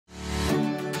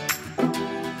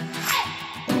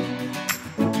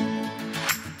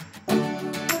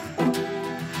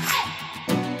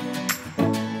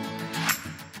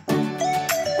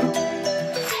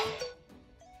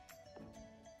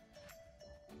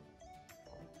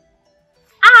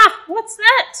what's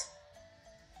that?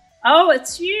 Oh,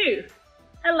 it's you.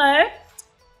 Hello.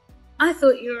 I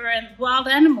thought you were a wild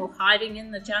animal hiding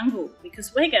in the jungle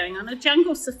because we're going on a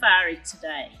jungle safari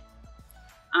today.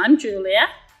 I'm Julia,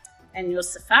 and your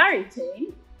safari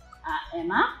team are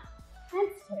Emma and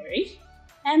Ferie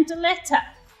and Diletta.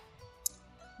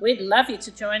 We'd love you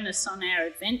to join us on our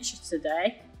adventure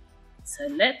today, so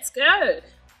let's go.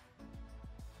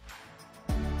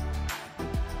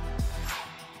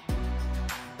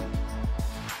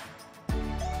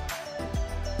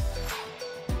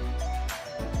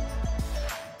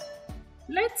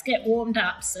 Let's get warmed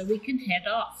up so we can head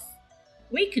off.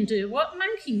 We can do what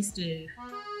monkeys do.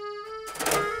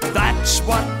 That's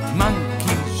what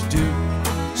monkeys do.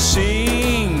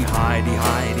 Sing hidey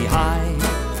hidey hi.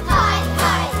 Hi,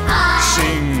 hi, hi.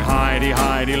 Sing hidey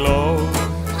hidey low.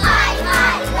 Hi,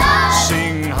 hi, low.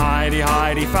 Sing hidey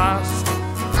hidey fast.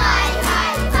 Hi,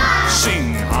 hi, fast.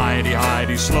 Sing hidey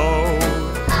hidey slow.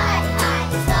 Hi, hi,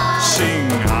 slow. Sing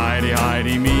hidey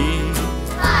hidey me.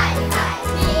 Hi, hi,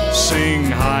 me. Sing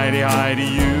hidey hidey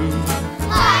you.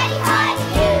 Hi, hi,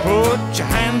 you. Put your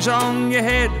hands on your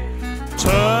head.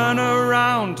 Turn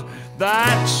around.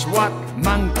 That's what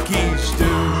monkeys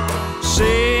do.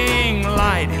 Sing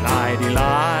lighty lighty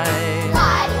lie.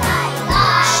 Hi, hi,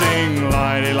 hi. Sing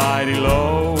lighty lighty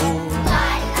low.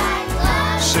 Hi, hi,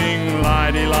 low. Sing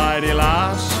lighty lighty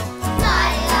lass.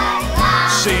 Hi, hi, hi.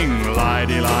 Sing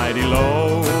lighty lighty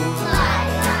low. Hi,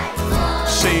 hi, low.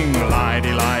 Sing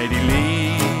lighty lighty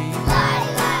lee. Hi,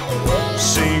 hi, lee.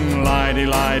 Sing lighty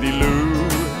lighty loo.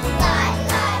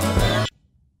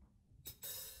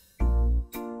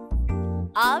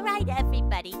 All right,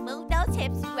 everybody, move those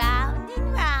hips round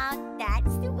and round.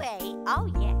 That's the way. Oh,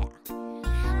 yeah.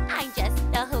 I'm just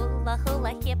a hula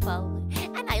hula hippo,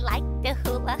 and I like the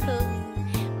hula hoop.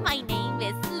 My name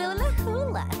is Lula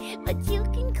Hula, but you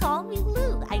can call me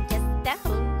Lou. I'm just a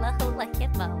hula hula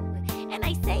hippo, and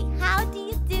I say, how do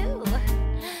you do?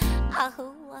 A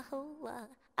hula hula,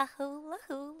 a hula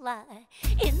hula.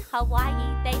 In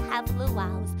Hawaii, they have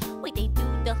luau's where they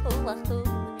do the hula hoop.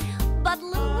 But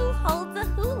Lulu holds a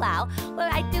hula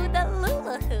where I do the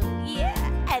lula hoo, yeah.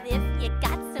 And if you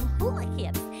got some hula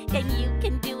hips, then you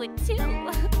can do it too.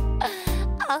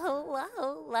 A hula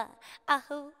hula, a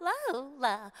hula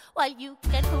hula. While you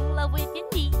can hula with your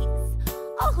knees,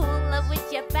 or hula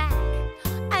with your back,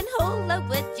 and hula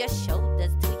with your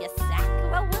shoulders to your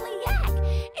sacroiliac.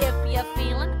 If you're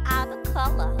feeling out of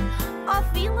color, or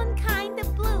feeling kind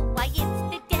of blue, why it's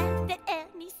the dance that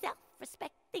any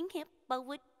self-respecting hippo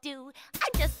would do.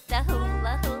 I'm just a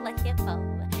hula hula hippo,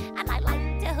 and I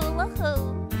like to hula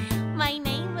hoo. My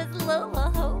name is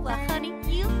Lula Hula, honey,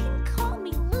 you can call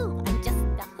me Lou. I'm just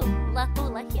a hula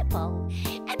hula hippo,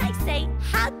 and I say,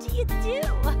 how do you do?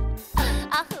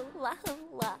 A hula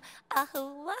hula, a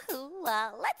hula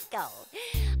hula, let's go.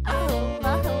 A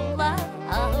hula hula,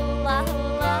 a hula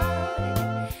hula,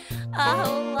 a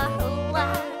hula hula,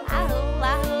 a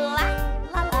hula hula,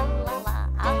 la la la la,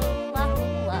 a hula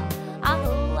hula, a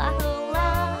hula hula,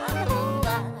 a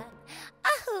hula,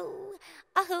 a hoo,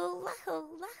 a hula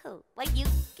hula hoo. Well, you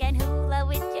can hula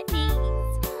with your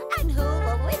knees, and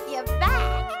hula with your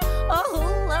back, or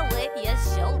hula with your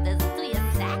shoulders to your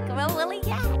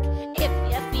sacroiliac. If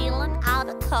you're feeling out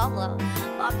of color,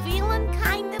 or feeling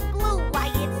kind of blue, why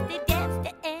it's the dance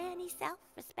that any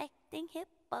self-respecting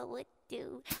hippo would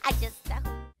do. I just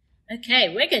Okay,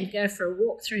 we're going to go for a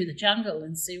walk through the jungle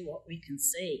and see what we can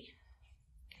see.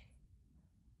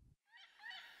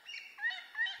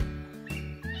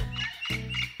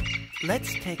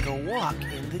 Let's take a walk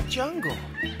in the jungle.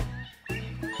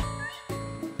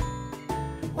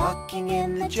 Walking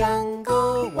in the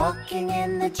jungle, walking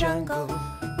in the jungle.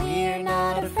 We're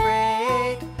not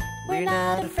afraid, we're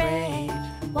not afraid.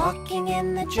 Walking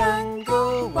in the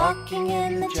jungle, walking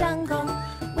in the jungle.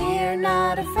 We're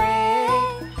not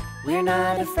afraid, we're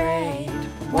not afraid.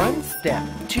 1 step,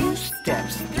 2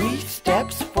 steps, 3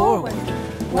 steps forward.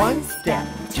 1 step,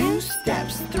 2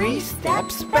 steps, 3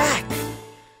 steps back.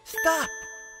 Stop!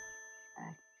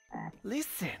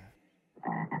 Listen.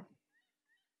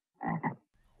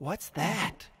 What's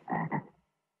that?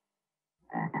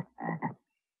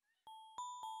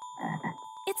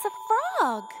 It's a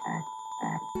frog.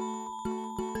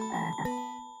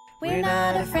 We're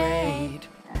not afraid.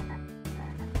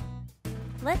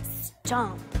 Let's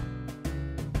jump.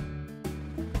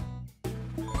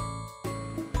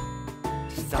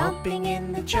 Stomping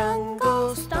in the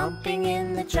jungle, stomping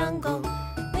in the jungle.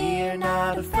 We're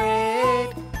not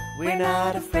afraid, we're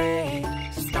not afraid.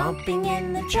 Stomping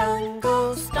in the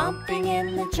jungle, stomping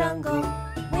in the jungle.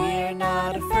 We're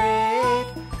not afraid,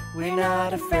 we're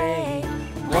not afraid.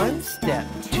 1 step,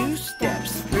 2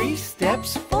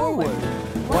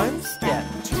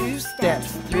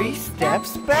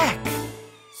 back.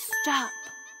 Stop.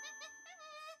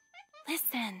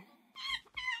 Listen.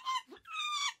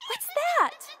 What's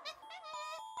that?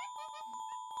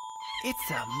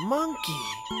 It's a monkey.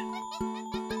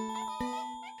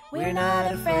 We're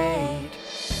not afraid.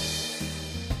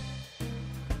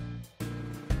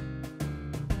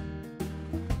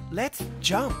 Let's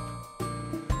jump.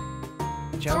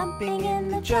 Jumping in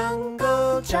the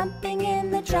jungle, jumping in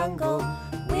the jungle.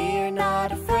 We're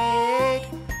not afraid,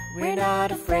 we're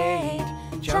not afraid.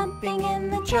 Jumping in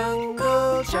the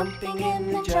jungle, jumping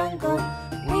in the jungle.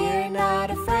 We're not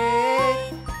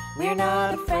afraid, we're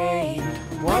not afraid.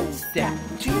 1 step,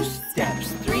 2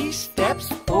 steps, 3 steps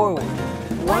forward.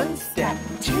 1 step,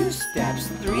 2 steps,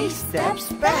 3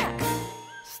 steps back.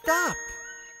 Stop.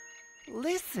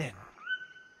 Listen.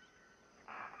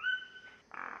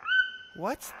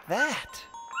 What's that?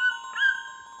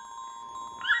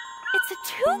 It's a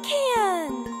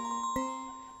toucan.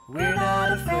 We're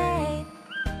not afraid.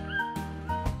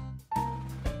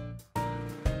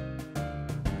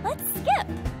 Let's skip.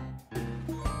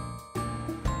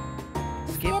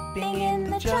 Skipping in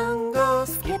the jungle,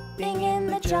 skipping in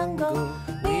the jungle.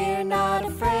 We're not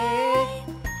afraid,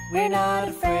 we're not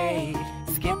afraid.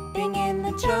 Skipping in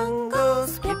the jungle,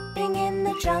 skipping in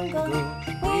the jungle.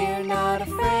 We're not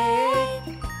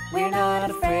afraid, we're not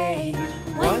afraid.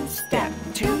 1 step,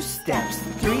 2 steps,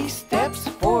 3 steps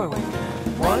forward.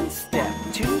 1 step,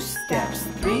 2 steps,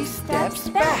 3 steps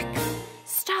back.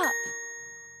 Stop.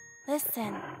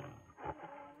 Listen.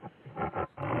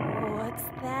 What's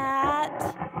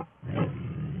that?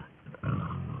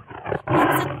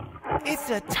 It's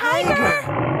a tiger!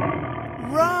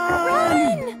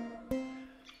 Run!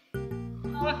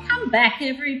 Oh, come back,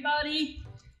 everybody.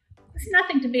 There's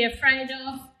nothing to be afraid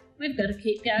of. We've got to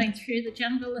keep going through the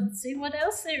jungle and see what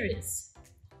else there is.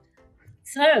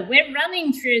 So, we're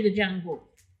running through the jungle.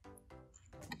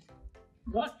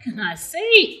 What can I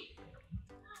see?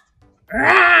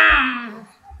 Rawr!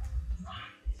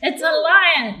 It's a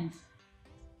lion.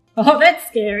 Oh, that's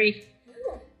scary.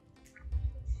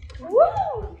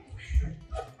 Woo!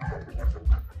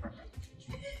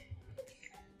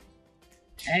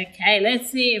 Okay, let's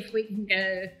see if we can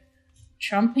go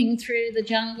tromping through the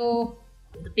jungle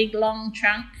with a big long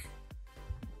trunk.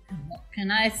 And what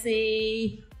can I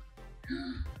see?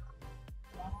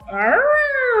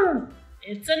 Arr!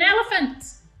 It's an elephant.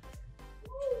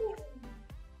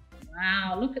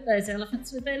 Wow, look at those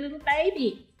elephants with their little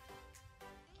baby.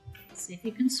 See if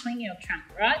you can swing your trunk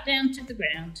right down to the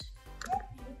ground.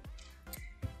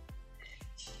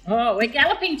 Oh, we're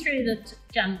galloping through the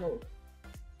jungle.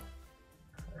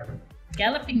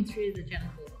 Galloping through the jungle.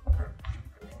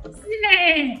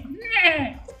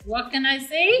 What can I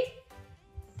see?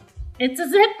 It's a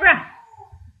zebra.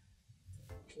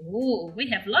 Oh, we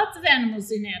have lots of animals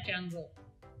in our jungle.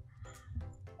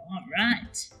 All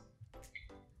right.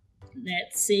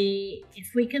 Let's see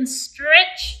if we can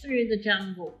stretch through the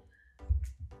jungle.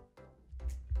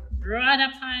 Right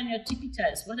up high on your tippy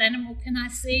toes. What animal can I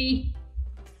see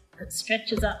that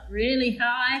stretches up really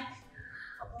high?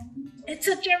 It's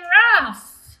a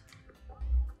giraffe.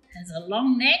 Has a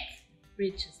long neck,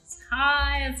 reaches as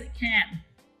high as it can.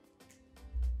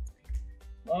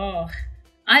 Oh,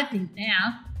 I think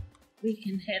now we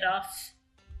can head off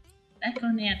back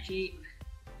on our jeep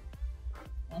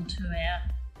onto our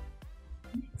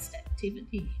next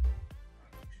activity.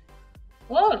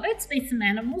 Oh, let's be some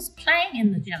animals playing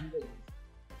in the jungle.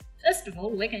 First of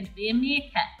all, we're going to be a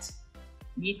meerkat.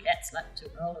 Meerkats like to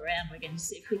roll around. We're going to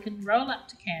see if we can roll up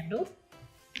to Candle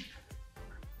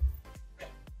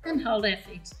and hold our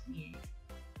feet in the air.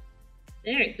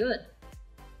 Very good.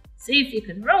 See if you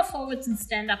can roll forwards and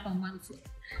stand up on one foot.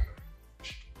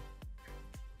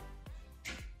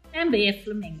 And be a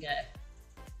flamingo.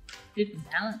 Who can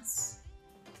balance?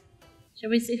 Shall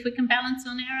we see if we can balance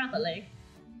on our other leg?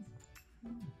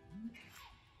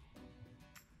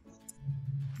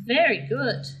 Very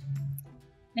good.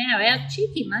 Now our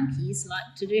cheeky monkeys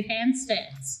like to do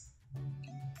handstands.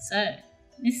 So,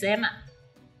 Miss Emma,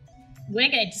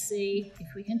 we're going to see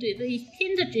if we can do the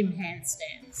Kindergym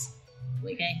handstands.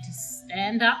 We're going to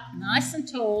stand up nice and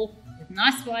tall with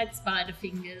nice wide spider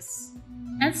fingers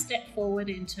and step forward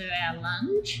into our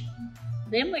lunge.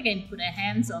 Then we're going to put our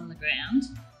hands on the ground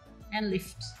and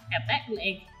lift our back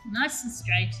leg nice and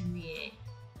straight in the air.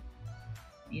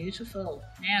 Beautiful.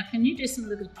 Now, can you do some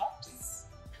little hops?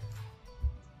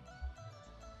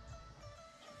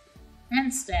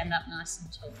 And stand up nice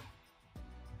and tall.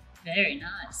 Very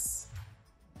nice.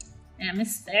 Now,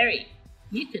 Miss Ferie,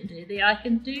 you can do the I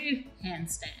can do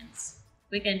handstands.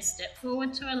 We're going to step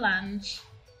forward to a lunge,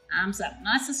 arms up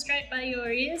nice and straight by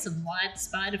your ears and wide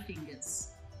spider fingers.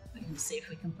 And see if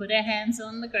we can put our hands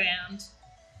on the ground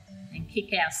and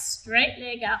kick our straight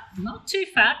leg up, not too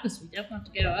far because we don't want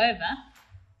to go over,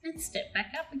 and step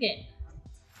back up again.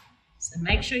 So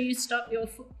make sure you stop your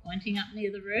foot pointing up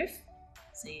near the roof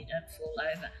so you don't fall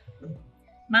over.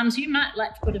 Mums, you might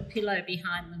like to put a pillow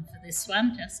behind them for this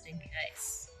one, just in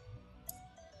case.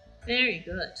 Very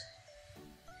good.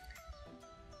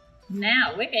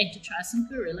 Now we're going to try some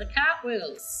gorilla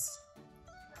cartwheels.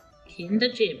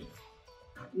 Kindergym.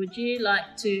 Would you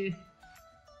like to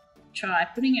try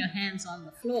putting your hands on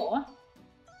the floor?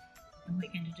 And we're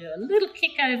going to do a little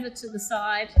kick over to the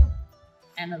side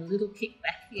and a little kick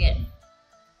back again.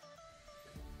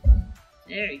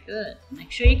 Very good. Make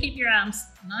sure you keep your arms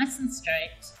nice and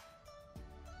straight.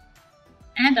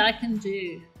 And I can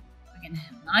do, we're going to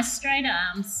have nice straight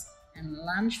arms and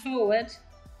lunge forward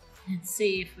and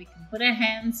see if we can put our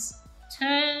hands,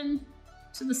 turn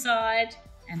to the side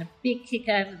and a big kick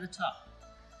over the top.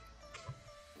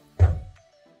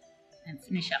 And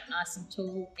finish up nice and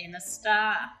tall in a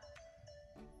star.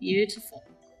 Beautiful.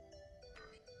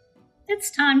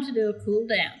 It's time to do a cool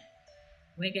down.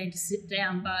 We're going to sit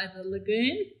down by the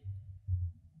lagoon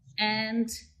and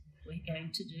we're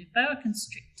going to do Boa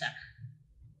Constrictor.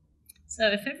 So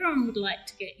if everyone would like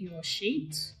to get your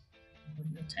sheet or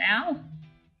your towel,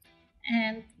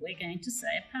 and we're going to say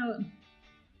a poem.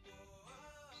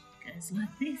 It goes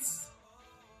like this.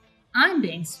 I'm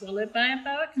being swallowed by a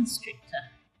boa constrictor.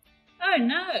 Oh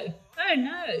no,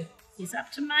 he's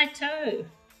up to my toe.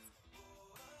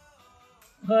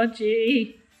 Oh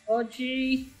gee,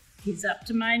 he's up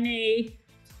to my knee.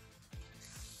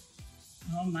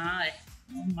 Oh my,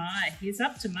 he's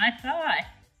up to my thigh.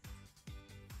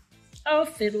 Oh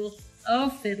fiddle,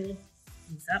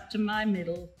 he's up to my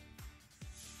middle.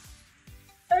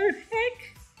 Oh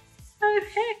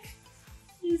heck,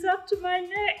 he's up to my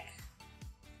neck.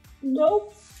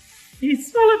 Nope, he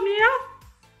swallowed me up.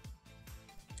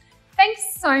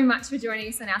 Thanks so much for joining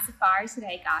us on our safari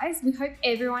today, guys. We hope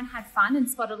everyone had fun and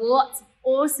spotted lots of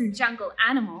awesome jungle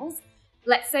animals.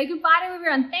 Let's say goodbye to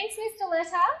everyone. Thanks, Miss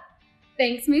Diletta.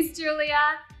 Thanks, Miss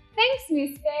Julia. Thanks,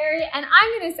 Miss Ferie. And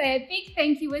I'm going to say a big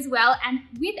thank you as well, and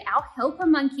with our helper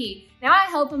monkey. Now, our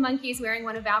helper monkey is wearing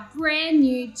one of our brand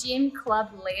new gym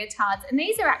club leotards, and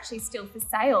these are actually still for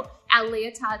sale. Our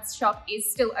leotards shop is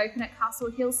still open at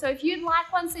Castle Hill, so if you'd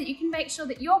like one so that you can make sure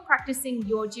that you're practicing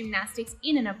your gymnastics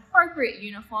in an appropriate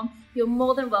uniform, you're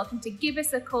more than welcome to give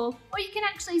us a call, or you can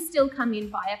actually still come in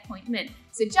by appointment.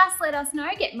 So just let us know,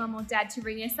 get mum or dad to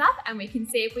ring us up, and we can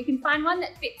see if we can find one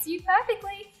that fits you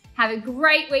perfectly. Have a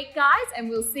great week, guys, and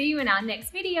we'll see you in our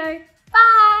next video.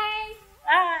 Bye!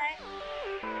 Bye!